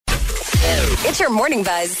It's your Morning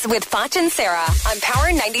Buzz with Foch and Sarah on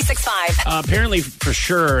Power 96.5. Apparently, for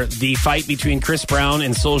sure, the fight between Chris Brown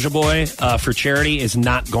and Soulja Boy for charity is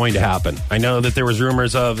not going to happen. I know that there was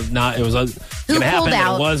rumors of it was going to happen,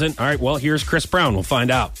 and it wasn't. All right, well, here's Chris Brown. We'll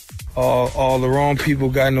find out. All the wrong people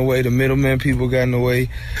got in the way. The middleman people got in the way.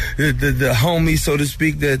 The homies, so to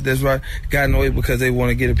speak, that's right, got in the way because they want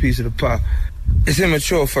to get a piece of the pie. It's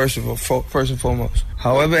immature, first and foremost.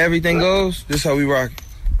 However everything goes, this is how we rock it.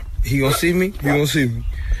 He gonna see me, you gonna see me.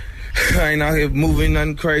 I ain't out here moving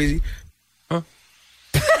nothing crazy. Huh?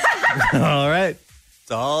 All right.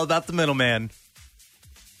 It's all about the middleman.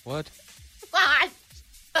 What?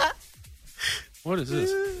 What is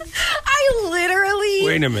this? I literally...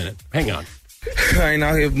 Wait a minute. Hang on. I ain't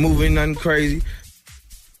out here moving nothing crazy.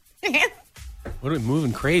 What are we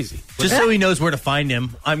moving crazy? Just so he knows where to find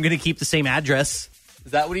him, I'm going to keep the same address.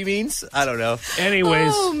 Is that what he means? I don't know.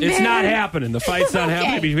 Anyways, it's not happening. The fight's not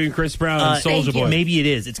happening between Chris Brown and Soulja Boy. Maybe it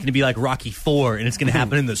is. It's going to be like Rocky 4, and it's going to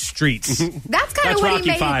happen in the streets. That's kind of what Rocky he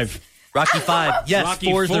made 5. Rocky 5. Yes,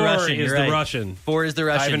 Rocky 4 is the 4 Russian. is the Russian. 4 is the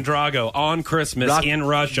Russian. Ivan Drago on Christmas in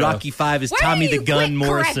Russia. Rocky 5 is Why Tommy do the you Gun quit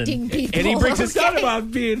Morrison. correcting people? And he brings his son about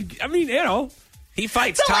being, he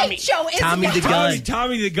fights The Tommy. Late Show is Tommy the Gun.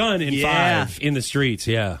 Tommy the Gun in 5 in the streets,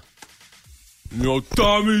 yeah. No,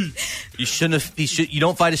 Tommy. You shouldn't have. You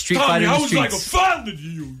don't fight a street fighter in the streets. I was like a father to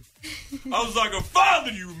you. I was like a father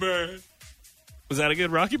to you, man. Was that a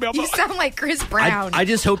good Rocky Balboa? You sound like Chris Brown. I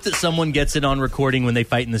just hope that someone gets it on recording when they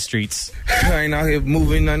fight in the streets. I ain't out here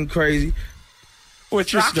moving nothing crazy.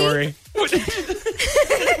 What's your story?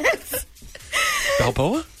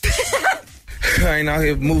 Balboa? I ain't out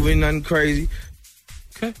here moving nothing crazy.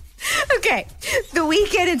 Okay. The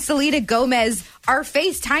Weeknd and Selena Gomez are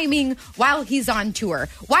FaceTiming while he's on tour.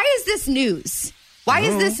 Why is this news? Why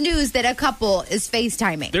is this news that a couple is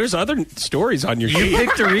FaceTiming? There's other stories on your You sheet.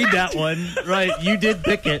 picked to read that one. Right. You did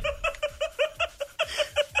pick it.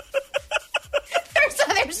 There's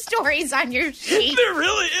other stories on your sheet. There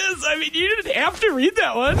really is. I mean, you didn't have to read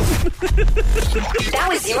that one. That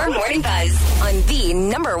was your Morning Buzz on the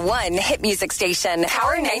 #1 hit music station,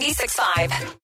 Power 96.5.